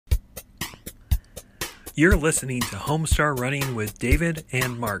You're listening to Homestar Running with David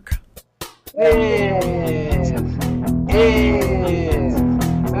and Mark. It's a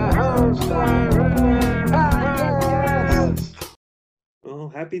Homestar Running podcast. Well,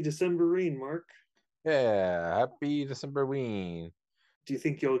 happy Decemberine, Mark. Yeah, happy Decemberween. Do you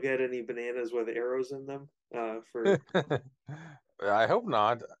think you'll get any bananas with arrows in them? For I hope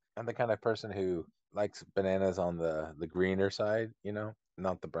not. I'm the kind of person who likes bananas on the greener side,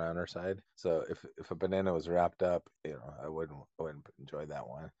 not the browner side. So if a banana was wrapped up, I wouldn't enjoy that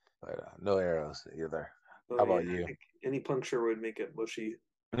one. But no arrows either. How about I you? think any puncture would make it mushy.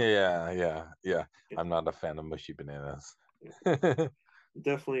 Yeah. I'm not a fan of mushy bananas.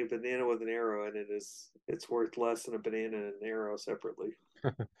 Definitely a banana with an arrow in it it's worth less than a banana and an arrow separately.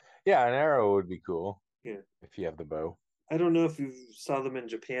 Yeah, an arrow would be cool. Yeah. If you have the bow. I don't know if you saw them in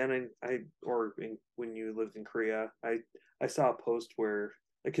Japan, when you lived in Korea. I saw a post where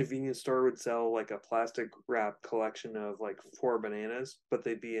a convenience store would sell like a plastic wrap collection of like 4 bananas, but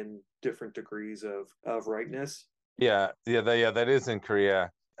they'd be in different degrees of ripeness. That is in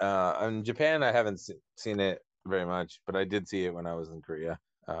Korea. In Japan, I haven't seen it very much, but I did see it when I was in Korea,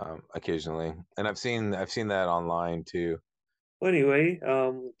 occasionally, and I've seen that online too. Well, anyway,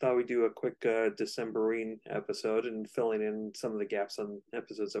 thought we'd do a quick Decemberine episode and filling in some of the gaps on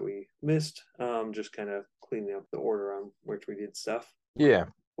episodes that we missed. Just kind of cleaning up the order on which we did stuff. Yeah.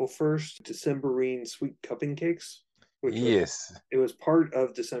 Well, first, Decemberine sweet cupping cakes. Yes. It was part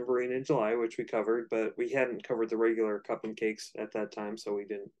of Decemberine in July, which we covered, but we hadn't covered the regular cupping cakes at that time, so we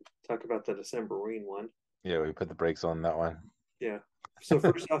didn't talk about the Decemberine one. Yeah, we put the brakes on that one. Yeah. So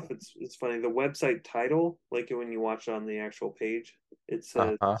first off, it's funny. The website title, like when you watch it on the actual page, it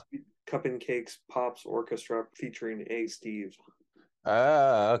says Cupping Cakes Pops Orchestra featuring A. Steve.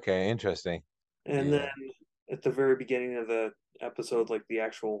 Okay, interesting. And then at the very beginning of the episode, like the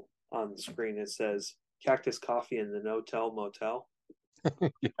actual on the screen, it says Cactus Coffee in the No-Tell Motel.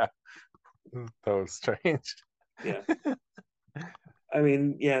 Yeah. That was strange. Yeah. I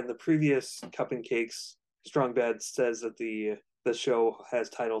mean, yeah, in the previous Cupping Cakes, Strong Bad says that the show has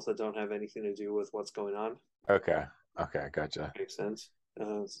titles that don't have anything to do with what's going on. Okay, gotcha. Makes sense.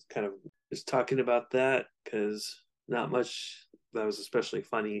 It's kind of just talking about that because not much that was especially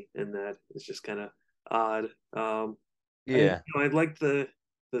funny in that. It's just kind of odd. I like the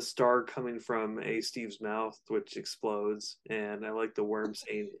star coming from A. Steve's mouth, which explodes, and I like the worm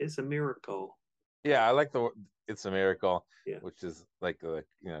saying it's a miracle. Yeah, I like the it's a miracle, yeah. Which is like the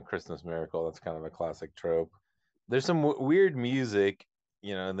Christmas miracle. That's kind of a classic trope. There's some weird music,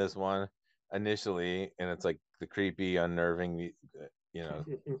 in this one initially, and it's like the creepy, unnerving,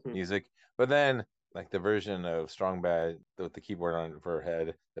 music. But then, like the version of Strong Bad with the keyboard on for her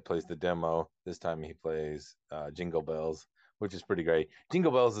head that plays the demo. This time he plays Jingle Bells, which is pretty great.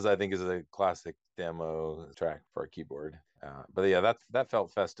 Jingle Bells I think is a classic demo track for a keyboard. But yeah, that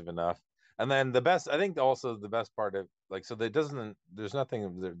felt festive enough. And then I think also the best part of there's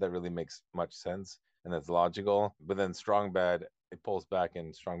nothing that really makes much sense and that's logical. But then Strong Bad, it pulls back,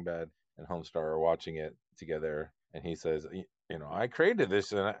 and Strong Bad and Homestar are watching it together, and he says, I created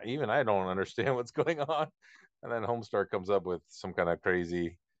this, and even I don't understand what's going on. And then Homestar comes up with some kind of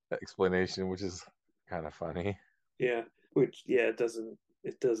crazy explanation, which is kind of funny. Yeah, it doesn't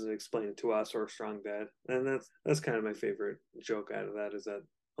explain it to us or Strong Bad, and that's kind of my favorite joke out of that is that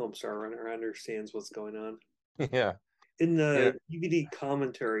Homestar Runner understands what's going on. Yeah. In the DVD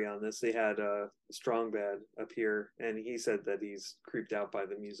commentary on this, they had Strong Bad appear, and he said that he's creeped out by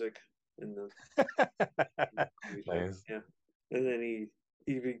the music in the nice. Yeah, and then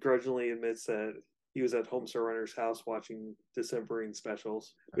he begrudgingly admits that he was at Homestar Runner's house watching Decemberine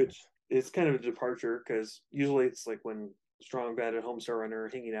specials, which is kind of a departure because usually it's like when Strong Bad and Homestar Runner are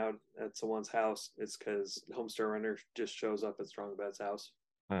hanging out at someone's house, it's because Homestar Runner just shows up at Strong Bad's house.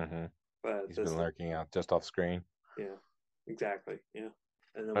 Mm-hmm. But he's been lurking out just off screen. Yeah, exactly. Yeah,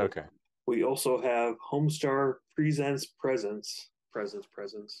 and then we also have Homestar presents presents.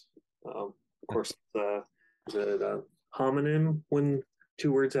 Of course, is it a homonym when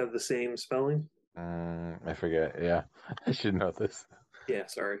 2 words have the same spelling? I forget. Yeah, I should know this. Yeah,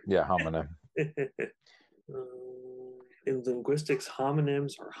 sorry. Yeah, homonym. In linguistics,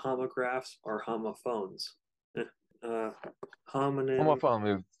 homonyms are homographs or homophones. Homonym. Homophone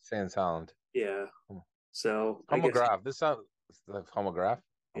means same sound. Yeah. So homograph. This sounds like homograph.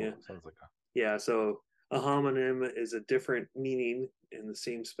 Yeah. Sounds like Yeah. So a homonym is a different meaning in the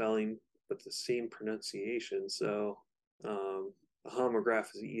same spelling but the same pronunciation. So a homograph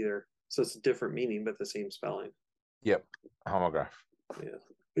is either. So it's a different meaning but the same spelling. Yep. Homograph. Yeah.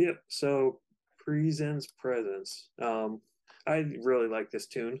 Yep. So presents presents. I really like this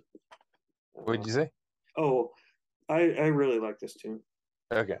tune. What did you say? Oh, I really like this tune.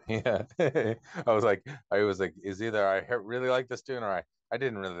 Okay, yeah. I was like, is either really like this tune or I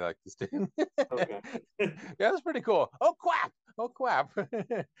didn't really like this tune. Okay. Yeah, that's pretty cool. Oh quap! Oh quap!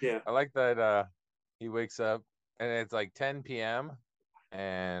 Yeah. I like that he wakes up and it's like 10 p.m.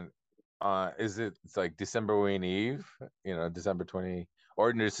 and it's like December Eve, December 20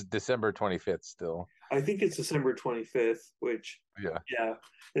 or December 25th still. I think it's December 25th, which, Yeah. yeah,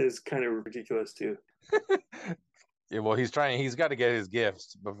 is kind of ridiculous too. Yeah, well, he's got to get his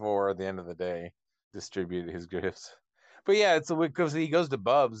gifts before the end of the day, distribute his gifts. But yeah, it's because he goes to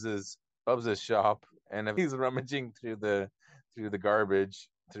Bubs's shop, and if he's rummaging through the garbage,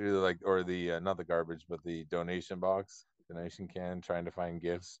 through like or the not the garbage, but the donation can, trying to find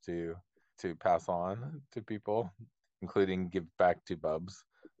gifts to pass on to people, including give back to Bubs.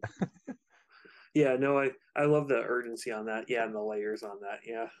 Yeah, no, I love the urgency on that. Yeah, and the layers on that.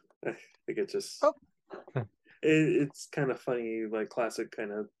 Yeah, I think it just Oh, it's kind of funny, like classic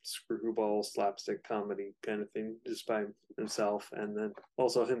kind of screwball slapstick comedy kind of thing, just by himself, and then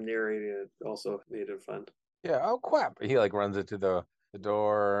also him narrating it also made it fun. yeah, oh crap. He like runs into the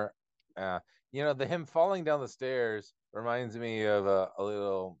door. The him falling down the stairs reminds me of a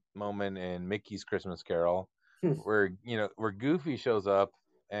little moment in Mickey's Christmas Carol where where Goofy shows up,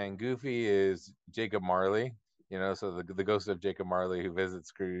 and Goofy is Jacob Marley, so the ghost of Jacob Marley who visits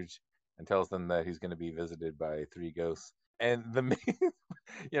Scrooge and tells them that he's going to be visited by three ghosts. And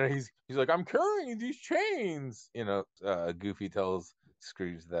he's like, I'm carrying these chains. Goofy tells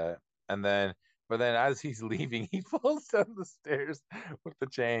Scrooge that, and then but then as he's leaving, he falls down the stairs with the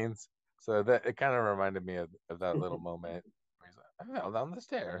chains. So that it kind of reminded me of that little moment where he's like, I fell down the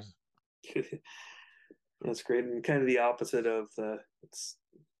stairs. That's great, and kind of the opposite of the it's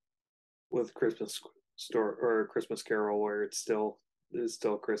with Christmas store or Christmas Carol, where it's still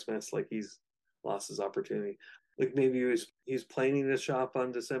Christmas. Like he's lost his opportunity. Like maybe he's planning to shop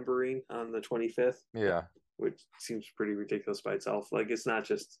on Decemberine on the 25th, Yeah. which seems pretty ridiculous by itself. Like it's not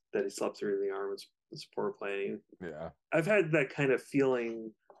just that he slept through the arm; it's poor planning. Yeah. I've had that kind of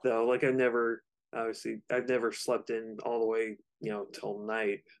feeling though. Like I've never slept in all the way, till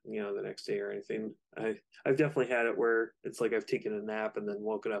night, the next day or anything. I've definitely had it where it's like I've taken a nap and then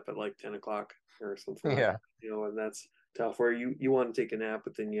woken up at like 10 o'clock or something like Yeah. and that's tough. Where you want to take a nap,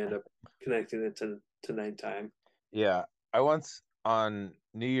 but then you end up connecting it to nighttime. Yeah. I once on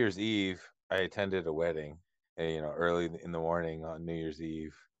New Year's Eve, I attended a wedding, early in the morning on New Year's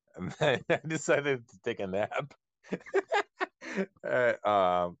Eve. And then I decided to take a nap. At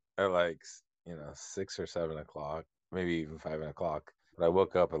like 6 or 7 o'clock, maybe even 5 o'clock. But I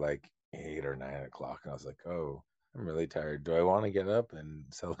woke up at like 8 or 9 o'clock, and I was like, "Oh, I'm really tired. Do I want to get up and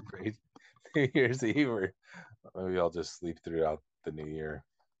celebrate New Year's Eve, or maybe I'll just sleep throughout the New Year?"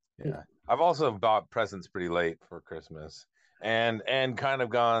 Yeah, I've also bought presents pretty late for Christmas, and kind of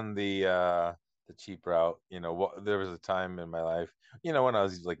gone the cheap route. There was a time in my life, when I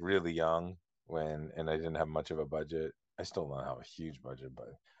was like really young, and I didn't have much of a budget. I still don't have a huge budget, but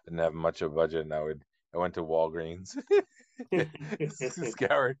I didn't have much of a budget, and I went to Walgreens,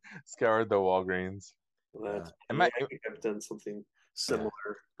 scoured the Walgreens. Well, Yeah, that's and funny. I think I've done something yeah,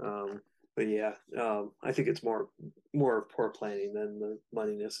 similar. But yeah, I think it's more of poor planning than the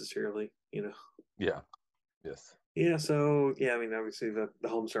money necessarily. yeah, yes, Yeah. So yeah, I mean, obviously the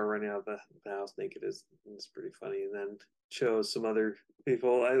home star running out of the house naked is pretty funny, and then shows some other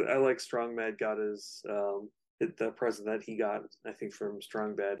people. I like Strong Bad got his the present that he got, I think, from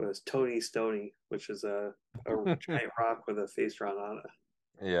Strong Bad was Tony Stoney, which is a giant rock with a face drawn on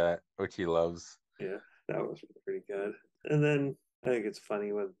it. yeah, which he loves. Yeah, that was pretty good. And then I think it's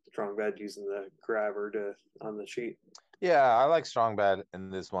funny with Strong Bad using the grabber to on the sheet. Yeah, I like Strong Bad in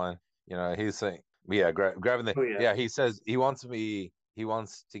this one. He's saying, yeah, grabbing Oh yeah, yeah, he says he wants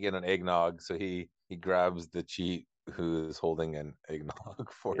to get an eggnog, so he grabs the cheat who is holding an eggnog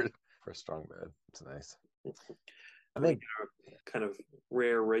yeah. for Strong Bad. It's nice. I And we think, get a kind of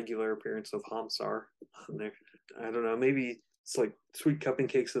rare regular appearance of Hamsar on there. I don't know, maybe it's like Sweet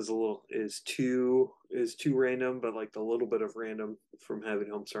Cupcakes is too random, but like the little bit of random from having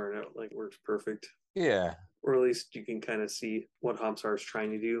Hamsar in it like works perfect. yeah. Or at least you can kind of see what Hamsar is trying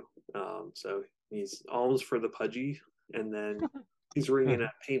to do. So he's almost for the pudgy, and then he's ringing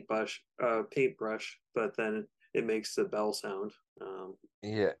a paintbrush, but then it makes the bell sound.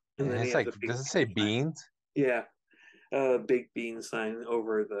 Yeah. And then he It's has like, a big does it say sign. beans? Yeah, big bean sign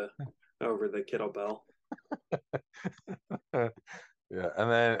over the kettlebell. Yeah.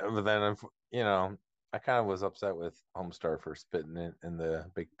 And then, but then, I kind of was upset with Homestar for spitting it in the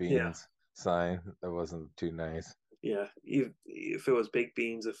baked Yeah, beans sign. That wasn't too nice. yeah. If it was baked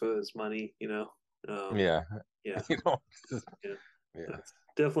beans, if it was money. Yeah. Yeah, You know, yeah, yeah. that's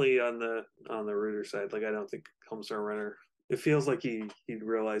definitely on the ruder side. Like I don't think Homestar Runner. It feels like he'd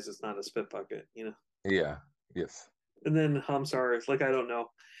realize it's not a spit bucket, you know. Yeah. Yes. And then Hamsar is like I don't know.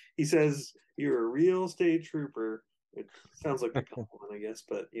 He says you're a real state trooper. It sounds like a compliment, I guess,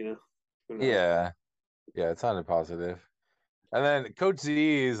 but who knows? Yeah. Yeah. It sounded positive. And then Coach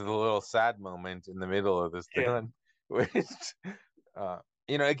Z is the little sad moment in the middle of this Yeah, thing, which uh,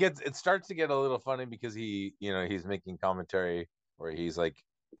 it starts to get a little funny because he's making commentary where he's like,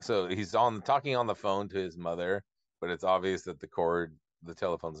 so he's on talking on the phone to his mother, but it's obvious that the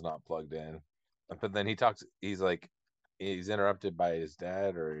telephone's not plugged in. But then he's like, he's interrupted by his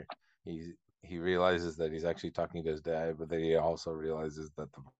dad, or he realizes that he's actually talking to his dad, but then he also realizes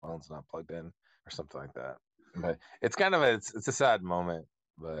that the phone's not plugged in or something like that. But it's kind of it's a sad moment,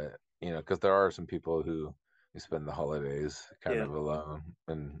 but because there are some people who spend the holidays kind yeah, of alone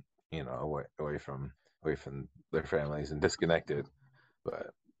and away from their families and disconnected. But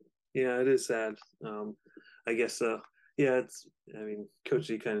yeah. It is sad. I guess. Yeah, it's. I mean, Coach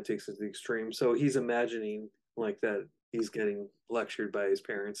Z kind of takes it to the extreme. So he's imagining like that he's getting lectured by his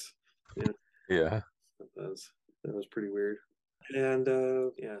parents. Yeah, yeah, that was pretty weird. And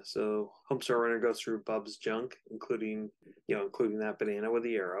yeah, so Homestar Runner goes through Bub's junk, including that banana with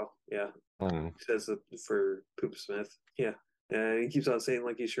the arrow. Yeah, mm, he says that for Poop Smith. Yeah, and he keeps on saying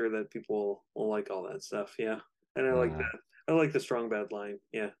like he's sure that people will like all that stuff. Yeah, and I like mm. that. I like the strong bad line.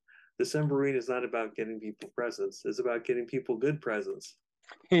 Yeah, Decemberine is not about getting people presents; it's about getting people good presents.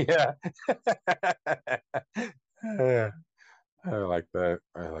 Yeah. Yeah, I like that.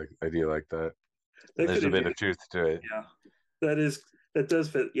 I do like that. And That there's could a have, bit of truth to it. yeah, that does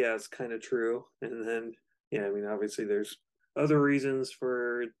fit. Yeah, it's kind of true. And then, yeah, I mean, obviously, there's other reasons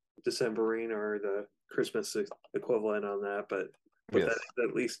for Decemberine or the Christmas equivalent on that, but that Yes. is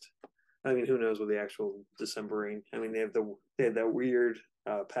at least. I mean, who knows with the actual Decemberine? I mean, they had that weird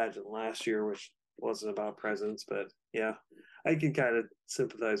pageant last year, which wasn't about presents, but yeah, I can kind of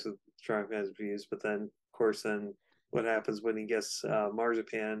sympathize with Strong Man's views. But then, of course, then what happens when he gets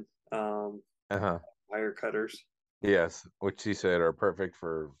marzipan Uh-huh. wire cutters? Yes, which she said are perfect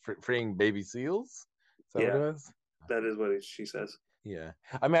for freeing baby seals. Is that what it Yeah, was? that is what she says. Yeah.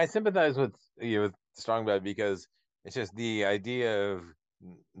 I mean, I sympathize with with Strong Bad because it's just the idea of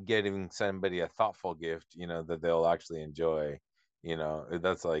getting somebody a thoughtful gift, that they'll actually enjoy.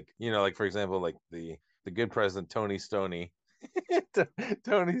 That's like, like for example, like the good president Tony Stoney.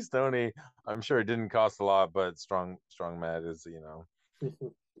 Tony Stoney, I'm sure it didn't cost a lot, but Strong Mad is, he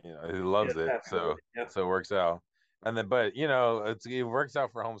Yeah, loves it, definitely. Yeah. so it works out. And then, but it works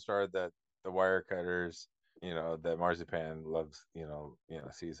out for Homestar that the wire cutters, that Marzipan loves,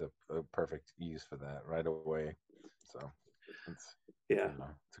 sees a perfect use for that right away. So it's Yeah.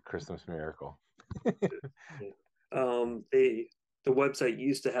 it's a Christmas miracle. Yeah. The website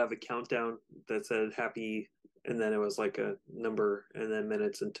used to have a countdown that said happy, and then it was like a number, and then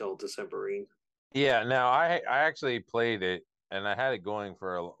minutes until Decemberine. Yeah, now I actually played it and I had it going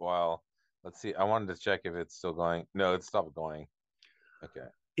for a while. Let's see. I wanted to check if it's still going. No, it stopped going. Okay.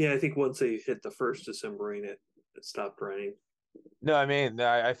 Yeah, I think once they hit the first Decemberine, it stopped running. No, I mean,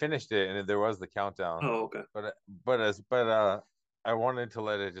 I finished it and there was the countdown, Oh, okay. but I wanted to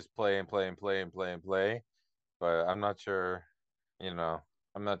let it just play and play and play and play and play, but you know,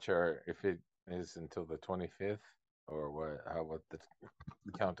 I'm not sure if it is until the 25th or what the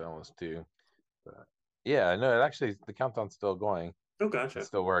countdown was to. But yeah, no, it actually the countdown's still going. Oh, It gotcha.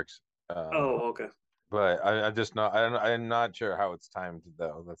 still works. Oh, okay. But I'm just not. I'm not sure how it's timed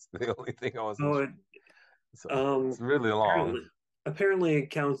though. That's the only thing I wasn't Oh, sure. So it's really long. apparently it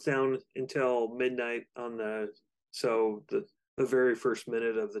counts down until midnight on the very first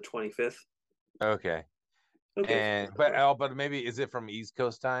minute of the 25th. Okay. Okay. But maybe is it from East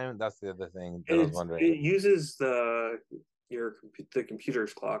Coast time? That's the other thing that I was wondering. It uses the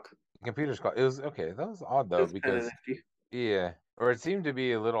computer's clock. Computer's clock. It was okay. That was odd though That's kind of because nifty. yeah, or it seemed to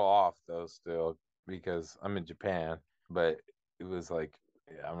be a little off though still because I'm in Japan, but it was like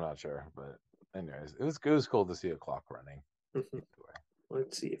yeah, I'm not sure, but anyways, it was cool to see a clock running. Mhm. Either way.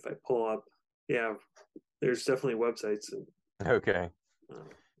 Let's see if I pull up. Yeah, there's definitely websites and Okay. uh,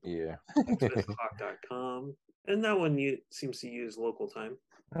 Yeah. smithclock.com, and that one seems to use local time,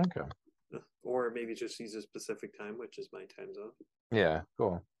 Okay. or maybe just uses Pacific time, which is my time zone. Yeah.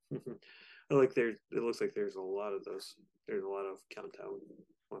 Cool. I like there. It looks like there's a lot of those. There's a lot of countdown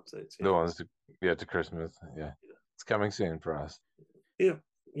websites. The Yeah, ones to Christmas. Yeah. yeah, It's coming soon for us. yeah.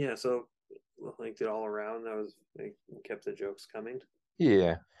 Yeah, so linked it all around. That was they kept the jokes coming.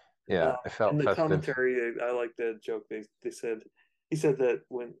 Yeah. Yeah. It In felt the festive. commentary, I like the joke. They said he said that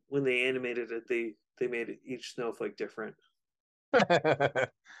when they animated it, they made each snowflake different.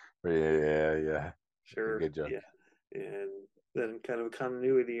 Yeah. Sure, Good joke. yeah, and then kind of a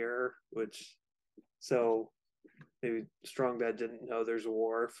continuity error, which so maybe Strongbad didn't know there's a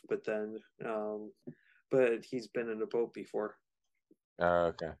wharf, but then but he's been in a boat before. Oh,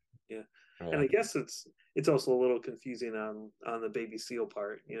 okay. Yeah, and Yeah. I guess it's also a little confusing on the baby seal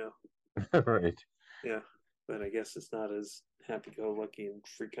part, you know. Right. Yeah, but I guess it's not as happy-go-lucky in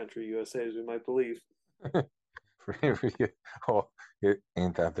free country USA as we might believe. For you. Oh,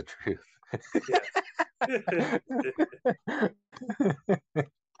 ain't that the truth?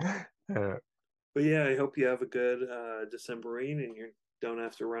 Yeah. But yeah, I hope you have a good Decemberine and you don't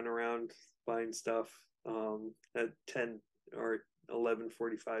have to run around buying stuff at 10 or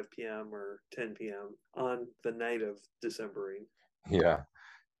 11:45 p.m. or 10 p.m. on the night of Decemberine. Yeah.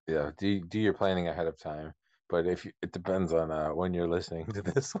 Yeah. Do your planning ahead of time. But if you, it depends on when you're listening to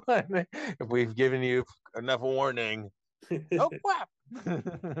this one. If we've given you enough warning, oh crap.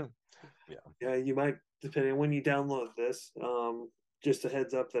 Yeah. Yeah, you might depending on when you download this. Just a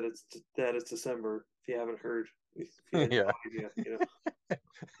heads up that it's December. If you haven't heard, if you had Yeah. no idea, you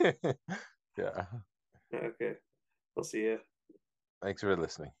Yeah. know. Okay, I'll see you. Thanks for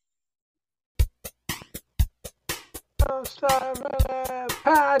listening.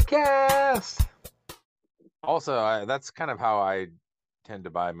 Podcast. Also, that's kind of how I tend to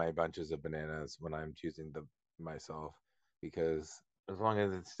buy my bunches of bananas when I'm choosing the myself, because as long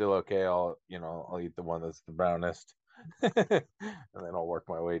as it's still okay, I'll eat the one that's the brownest, and then I'll work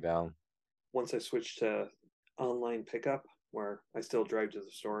my way down. Once I switched to online pickup, where I still drive to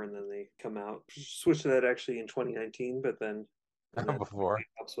the store and then they come out. Switched to that actually in 2019, but then and that Before.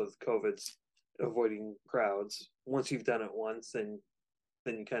 helps with COVID's avoiding crowds. Once you've done it once, then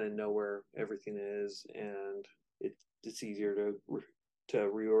you kind of know where everything is, and it's easier to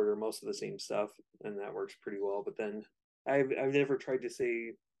reorder most of the same stuff, and that works pretty well. But then I've never tried to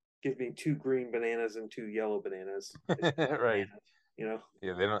say give me 2 green bananas and 2 yellow bananas. It's Right. bananas, you know.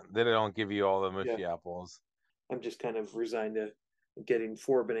 Yeah, they don't give you all the Yeah, mushy apples. I'm just kind of resigned to getting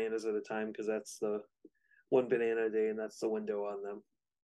 4 bananas at a time because that's the one banana a day, and that's the window on them.